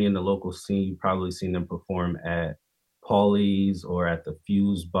Albany and the local scene, you've probably seen them perform at Paulie's or at the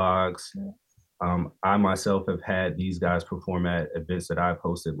Fuse Box. I myself have had these guys perform at events that I've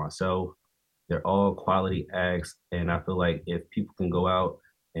hosted myself. They're all quality acts, and I feel like if people can go out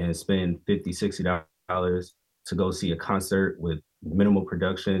and spend $50, $60 to go see a concert with minimal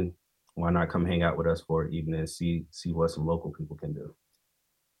production, why not come hang out with us for an evening and see what some local people can do?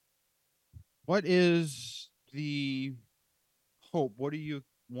 What is the hope? What do you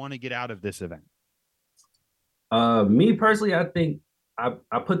want to get out of this event? Me personally, I think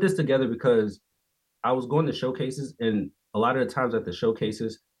I put this together because I was going to showcases, and a lot of the times at the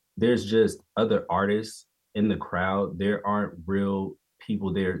showcases, there's just other artists in the crowd. There aren't real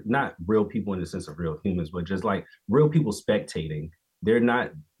people there, not real people in the sense of real humans, but just like real people spectating. They're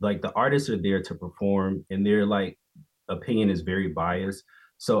not like the artists are there to perform, and their like opinion is very biased.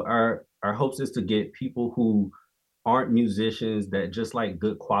 So our hopes is to get people who aren't musicians that just like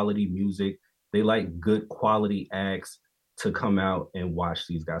good quality music. They like good quality acts to come out and watch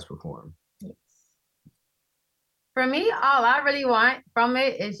these guys perform. For me, all I really want from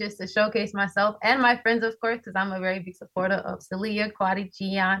it is just to showcase myself and my friends, of course, because I'm a very big supporter of Celia, Quadi,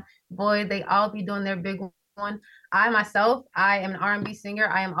 Gian, Boy. They all be doing their big one. I myself, I am an R&B singer.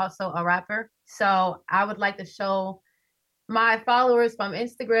 I am also a rapper. So I would like to show my followers from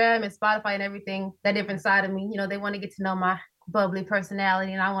Instagram and Spotify and everything that different side of me. They want to get to know my bubbly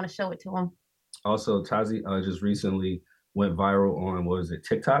personality, and I want to show it to them. Also, Tazi just recently went viral on, what was it,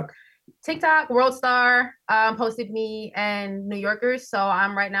 TikTok? TikTok, World Star posted me and New Yorkers. So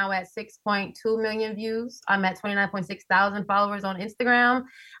I'm right now at 6.2 million views. I'm at 29.6 thousand followers on Instagram.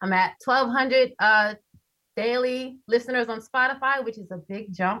 I'm at 1,200 daily listeners on Spotify, which is a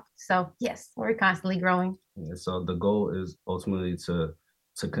big jump. So yes, we're constantly growing. Yeah, so the goal is ultimately to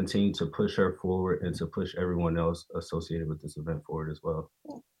continue to push her forward and to push everyone else associated with this event forward as well.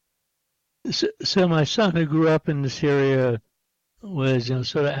 So my son, who grew up in this area, was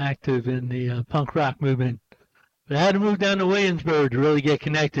sort of active in the punk rock movement, but I had to move down to Williamsburg to really get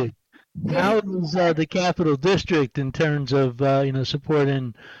connected. How is the Capital District in terms of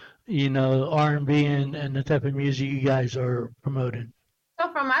supporting R&B and the type of music you guys are promoting?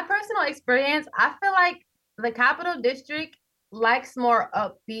 So from my personal experience, I feel like the Capital District likes more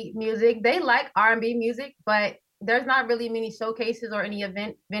upbeat music. They like R&B music, but there's not really many showcases or any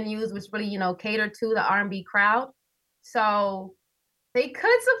event venues which really cater to the R&B crowd. So they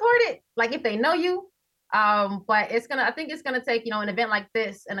could support it, like if they know you. But I think it's gonna take an event like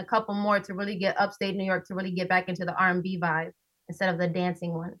this and a couple more to really get upstate New York to really get back into the R&B vibe instead of the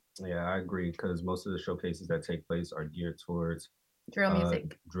dancing one. Yeah, I agree, because most of the showcases that take place are geared towards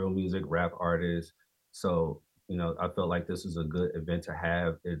drill music, rap artists. So I felt like this is a good event to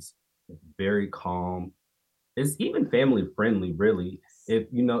have. It's very calm. It's even family friendly, really. If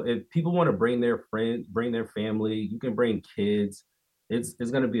people want to bring their friends, bring their family, you can bring kids. It's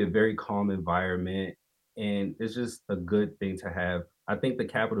going to be a very calm environment. and it's just a good thing to have. I think the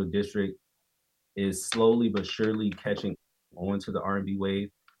Capital District is slowly but surely catching on to the R&B wave.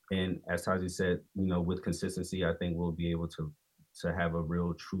 And as Tazi said, with consistency, I think we'll be able to have a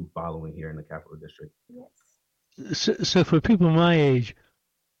real true following here in the Capital District. Yes. So for people my age,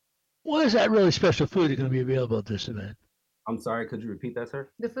 what is that really special food that's going to be available at this event? I'm sorry, could you repeat that, sir?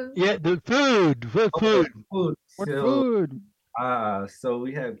 The food? Yeah, the food. What food? Food. What So, food? So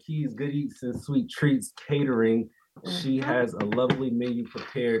we have Keys Good Eats and Sweet Treats Catering. She has a lovely menu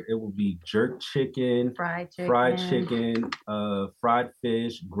prepared. It will be jerk chicken, fried chicken, fried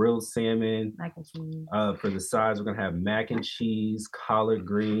fish, grilled salmon. Mac and cheese. For the sides, we're gonna have mac and cheese, collard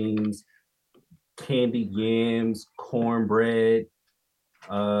greens, candied yams, cornbread,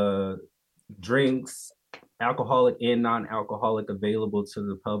 drinks, alcoholic and non-alcoholic available to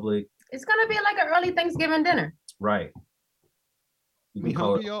the public. It's gonna be like an early Thanksgiving dinner. Right. You can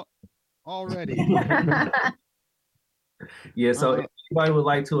call it already. Yeah, so if anybody would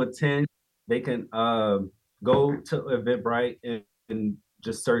like to attend, they can go to Eventbrite and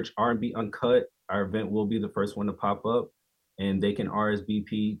just search R&B Uncut. Our event will be the first one to pop up, and they can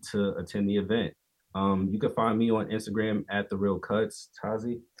RSVP to attend the event. You can find me on Instagram at The Real Cuts.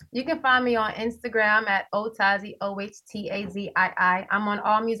 Tazi? You can find me on Instagram at Ohtazii, Ohtazii. I'm on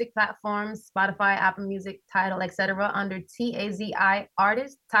all music platforms, Spotify, Apple Music, Tidal, etc. under Tazi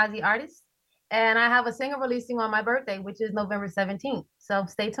Artist, Tazi Artist. And I have a single releasing on my birthday, which is November 17th. So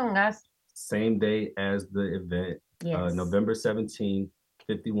stay tuned, guys. Same day as the event, Yes. November 17th,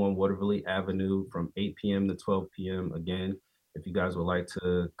 51 Waterville Avenue from 8 p.m. to 12 p.m. Again, if you guys would like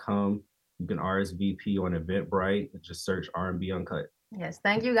to come, you can RSVP on Eventbrite and just search R&B Uncut. Yes,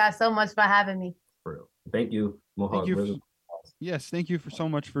 thank you guys so much for having me. For real. Thank you, Mohawk. Yes, thank you so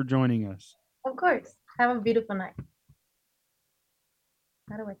much for joining us. Of course. Have a beautiful night.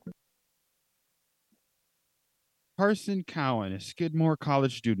 How do I do? Carson Cowan, a Skidmore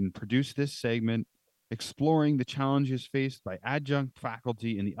College student, produced this segment exploring the challenges faced by adjunct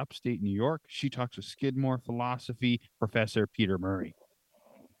faculty in the upstate New York. She talks with Skidmore philosophy professor Peter Murray.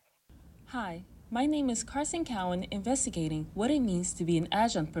 Hi, my name is Carson Cowan, investigating what it means to be an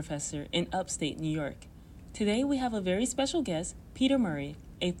adjunct professor in upstate New York. Today we have a very special guest, Peter Murray,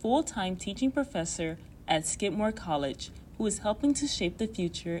 a full-time teaching professor at Skidmore College, who is helping to shape the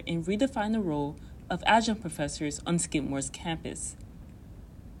future and redefine the role of adjunct professors on Skidmore's campus.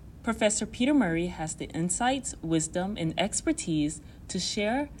 Professor Peter Murray has the insights, wisdom, and expertise to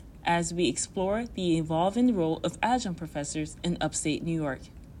share as we explore the evolving role of adjunct professors in upstate New York.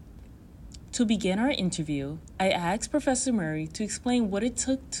 To begin our interview, I asked Professor Murray to explain what it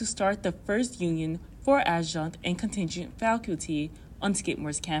took to start the first union for adjunct and contingent faculty on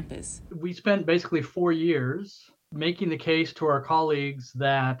Skidmore's campus. We spent basically 4 years making the case to our colleagues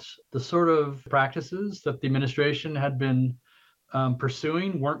that the sort of practices that the administration had been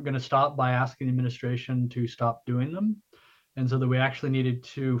pursuing weren't going to stop by asking the administration to stop doing them. And so that we actually needed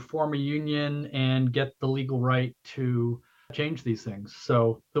to form a union and get the legal right to change these things.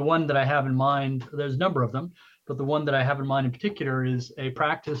 So the one that I have in mind, there's a number of them, but the one that I have in mind in particular is a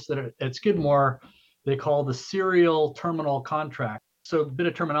practice that at Skidmore, they call the serial terminal contract. So a bit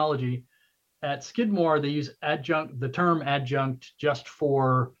of terminology. At Skidmore, they use the term adjunct just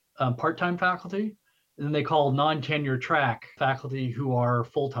for part-time faculty. And then they call non-tenure track faculty who are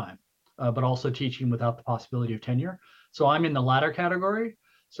full-time, but also teaching without the possibility of tenure. So I'm in the latter category.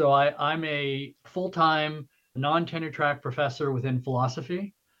 So I'm a full-time non-tenure track professor within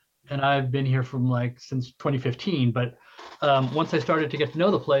philosophy. And I've been here since 2015. But once I started to get to know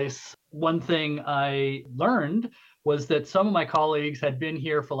the place, one thing I learned was that some of my colleagues had been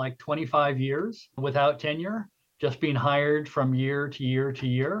here for 25 years without tenure, just being hired from year to year to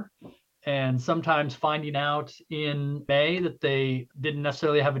year. And sometimes finding out in May that they didn't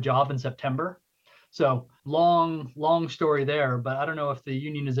necessarily have a job in September. So long story there, but I don't know if the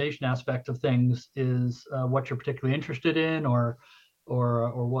unionization aspect of things is what you're particularly interested in or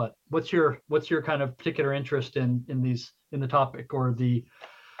what. What's your kind of particular interest in the topic or the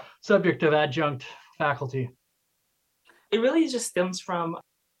subject of adjunct faculty? It really just stems from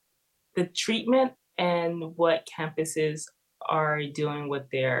the treatment and what campuses are doing with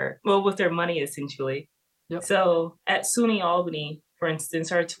their money, essentially. Yep. So at SUNY Albany, for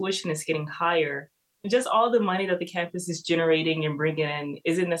instance, our tuition is getting higher. Just all the money that the campus is generating and bringing in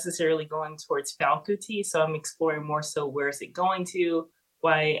isn't necessarily going towards faculty. So I'm exploring more so where is it going to,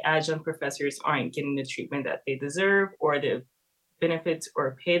 why adjunct professors aren't getting the treatment that they deserve or the benefits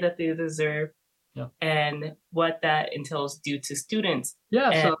or pay that they deserve. and what that entails due to students.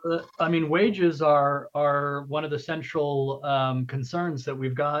 Yeah, so I mean, wages are one of the central concerns that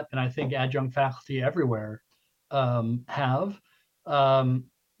we've got, and I think adjunct faculty everywhere have.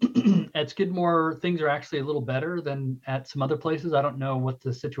 At Skidmore, things are actually a little better than at some other places. I don't know what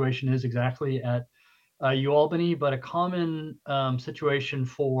the situation is exactly at UAlbany, but a common situation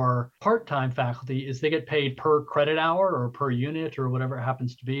for part-time faculty is they get paid per credit hour or per unit or whatever it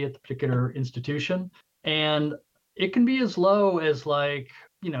happens to be at the particular institution. And it can be as low as like,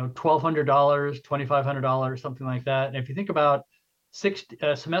 $1,200, $2,500, something like that. And if you think about six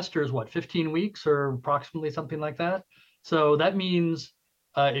semesters, 15 weeks or approximately something like that. So that means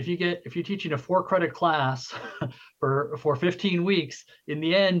if you're teaching a 4-credit class for 15 weeks, in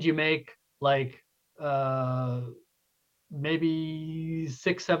the end, you make like maybe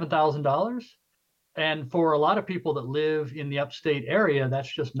 $6,000-7,000. And for a lot of people that live in the upstate area,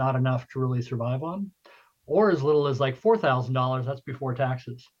 that's just not enough to really survive on. Or as little as like $4,000, that's before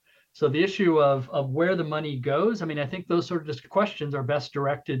taxes. So the issue of where the money goes, I mean, I think those sort of questions are best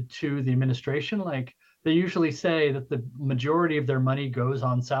directed to the administration. Like they usually say that the majority of their money goes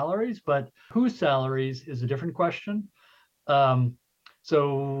on salaries, but whose salaries is a different question.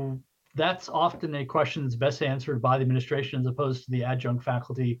 So that's often a question that's best answered by the administration as opposed to the adjunct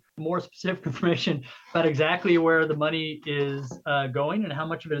faculty. More specific information about exactly where the money is going and how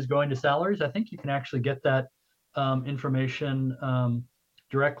much of it is going to salaries, I think you can actually get that information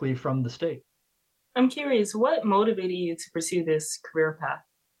directly from the state. I'm curious, what motivated you to pursue this career path?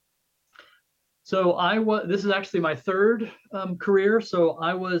 So this is actually my third career. So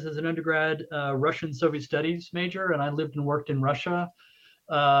I was, as an undergrad, Russian Soviet studies major, and I lived and worked in Russia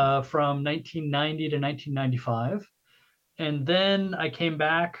from 1990 to 1995. And then I came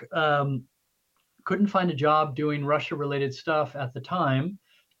back, couldn't find a job doing Russia-related stuff at the time.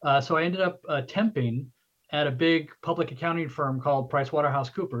 So I ended up temping at a big public accounting firm called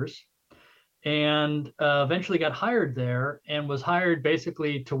PricewaterhouseCoopers, and eventually got hired there and was hired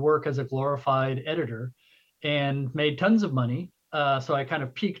basically to work as a glorified editor and made tons of money. So I kind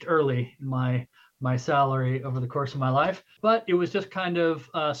of peaked early in my salary over the course of my life, but it was just kind of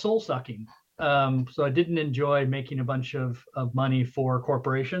soul sucking. So I didn't enjoy making a bunch of money for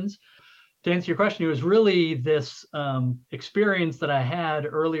corporations. To answer your question, it was really this experience that I had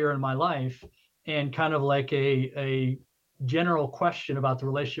earlier in my life and kind of like a general question about the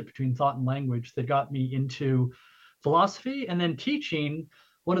relationship between thought and language that got me into philosophy. And then teaching,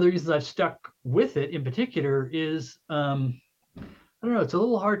 one of the reasons I've stuck with it in particular is, I don't know, it's a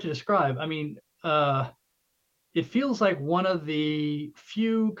little hard to describe. I mean, it feels like one of the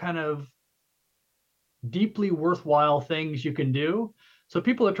few kind of deeply worthwhile things you can do. So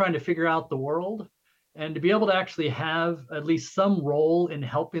people are trying to figure out the world, and to be able to actually have at least some role in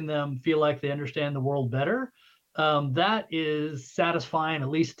helping them feel like they understand the world better, that is satisfying, at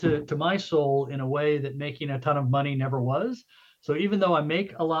least to my soul, in a way that making a ton of money never was. So even though I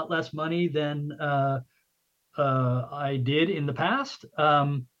make a lot less money than I did in the past,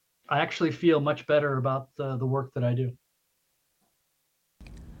 I actually feel much better about the work that I do.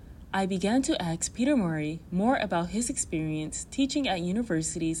 I began to ask Peter Murray more about his experience teaching at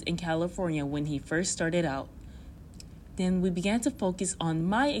universities in California when he first started out. Then we began to focus on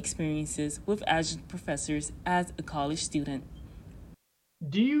my experiences with adjunct professors as a college student.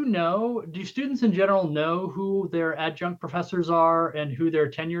 Do students in general know who their adjunct professors are and who their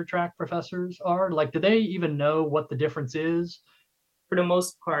tenure track professors are? Like, do they even know what the difference is? For the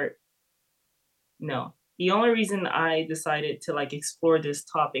most part, no. The only reason I decided to explore this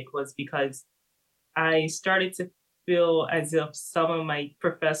topic was because I started to feel as if some of my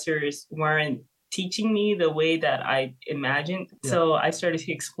professors weren't teaching me the way that I imagined. Yeah. So I started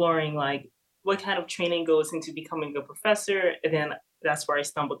exploring what kind of training goes into becoming a professor. And then that's where I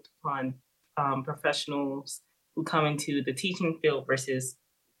stumbled upon professionals who come into the teaching field versus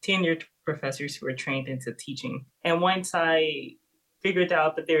tenured professors who are trained into teaching. And once I figured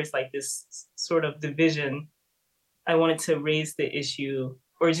out that there's this sort of division, I wanted to raise the issue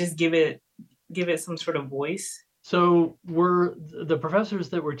or just give it some sort of voice. So were the professors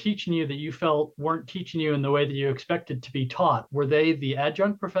that were teaching you that you felt weren't teaching you in the way that you expected to be taught, were they the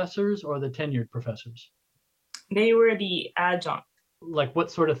adjunct professors or the tenured professors? They were the adjunct. Like, what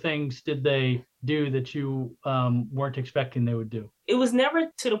sort of things did they do that you weren't expecting they would do? It was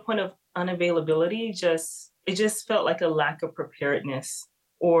never to the point of unavailability. It just felt like a lack of preparedness,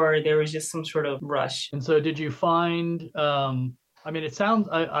 or there was just some sort of rush. And so did you find, it sounds,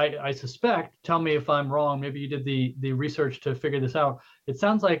 I suspect, tell me if I'm wrong, maybe you did the research to figure this out. It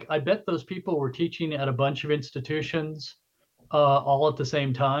sounds like I bet those people were teaching at a bunch of institutions all at the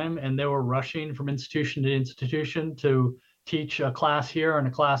same time, and they were rushing from institution to institution to teach a class here and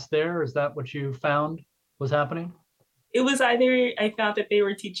a class there. Is that what you found was happening? It was either I found that they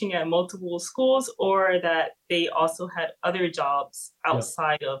were teaching at multiple schools or that they also had other jobs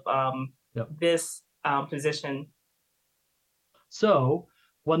outside of this position. So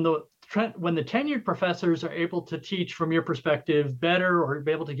when the tenured professors are able to teach from your perspective better or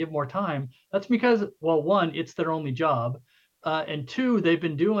be able to give more time, that's because, well, one, it's their only job, and two, they've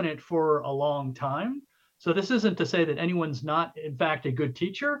been doing it for a long time. So this isn't to say that anyone's not, in fact, a good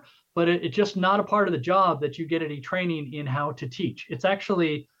teacher, but it's just not a part of the job that you get any training in how to teach. It's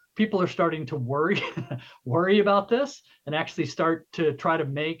actually, people are starting to worry about this and actually start to try to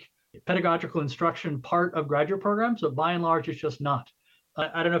make pedagogical instruction part of graduate programs, but by and large, it's just not.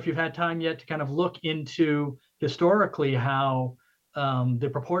 I don't know if you've had time yet to kind of look into historically how the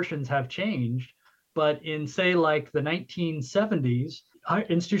proportions have changed, but in, say, like the 1970s,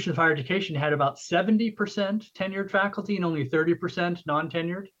 institutions of higher education had about 70% tenured faculty and only 30%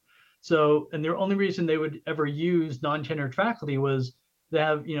 non-tenured. So, and the only reason they would ever use non-tenured faculty was they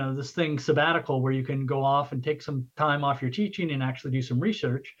have, this thing sabbatical where you can go off and take some time off your teaching and actually do some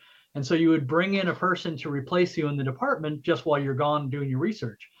research. And so you would bring in a person to replace you in the department just while you're gone doing your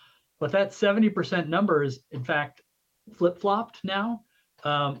research. But that 70% number is, in fact, flip-flopped now.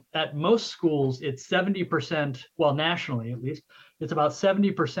 At most schools, it's 70%, well, nationally at least, it's about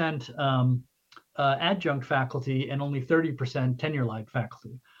 70% adjunct faculty and only 30% tenure-like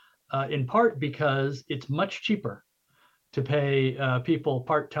faculty, in part because it's much cheaper to pay people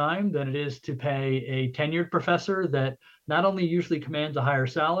part-time than it is to pay a tenured professor that not only usually commands a higher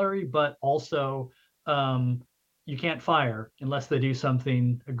salary, but also you can't fire unless they do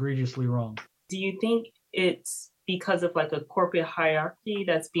something egregiously wrong. Do you think it's because of like a corporate hierarchy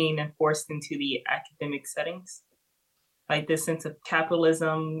that's being enforced into the academic settings? Like this sense of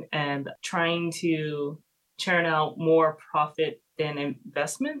capitalism and trying to churn out more profit than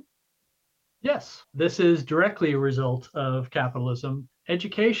investment? Yes, this is directly a result of capitalism.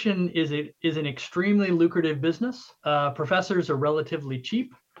 Education is an extremely lucrative business. Professors are relatively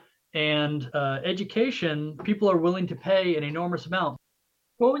cheap, and education, people are willing to pay an enormous amount.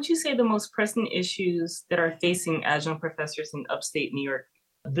 What would you say the most pressing issues that are facing adjunct professors in upstate New York?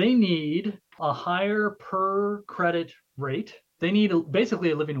 They need a higher per credit rate. They need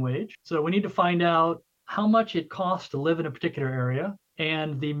basically a living wage. So we need to find out how much it costs to live in a particular area.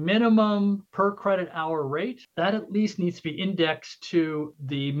 And the minimum per credit hour rate, that at least needs to be indexed to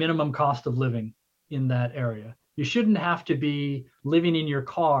the minimum cost of living in that area. You shouldn't have to be living in your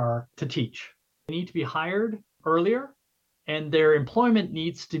car to teach. They need to be hired earlier, and their employment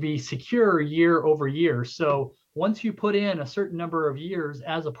needs to be secure year over year. So once you put in a certain number of years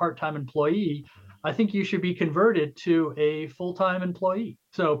as a part-time employee, I think you should be converted to a full-time employee.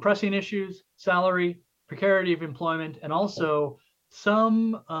 So pressing issues, salary, precarity of employment, and also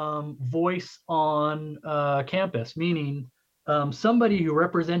some voice on campus, meaning somebody who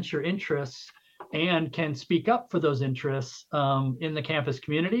represents your interests and can speak up for those interests in the campus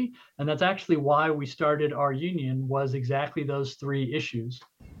community. And that's actually why we started our union, was exactly those three issues.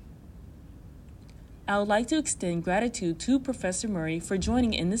 I would like to extend gratitude to Professor Murray for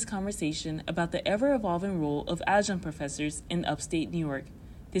joining in this conversation about the ever-evolving role of adjunct professors in upstate New York.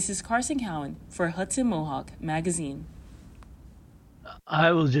 This is Carson Cowan for Hudson Mohawk Magazine.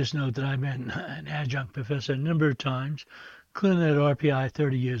 I will just note that I've been an adjunct professor a number of times, including at RPI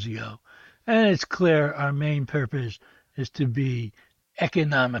 30 years ago. And it's clear our main purpose is to be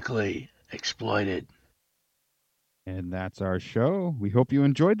economically exploited. And that's our show. We hope you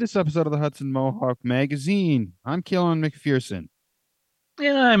enjoyed this episode of the Hudson Mohawk Magazine. I'm Keelan McPherson.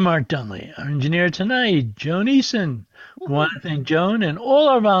 And I'm Mark Dunley. Our engineer tonight, Joan Eason. We want to thank Joan and all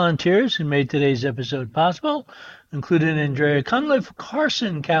our volunteers who made today's episode possible, including Andrea Cunliffe,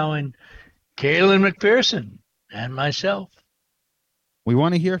 Carson Cowan, Kaylin McPherson, and myself. We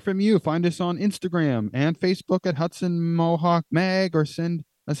want to hear from you. Find us on Instagram and Facebook at Hudson Mohawk Mag, or send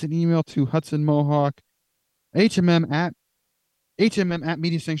us an email to Hudson Mohawk HMM at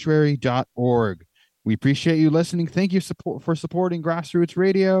mediasanctuary.org. We appreciate you listening. Thank you for supporting Grassroots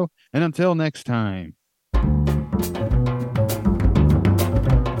Radio. And until next time.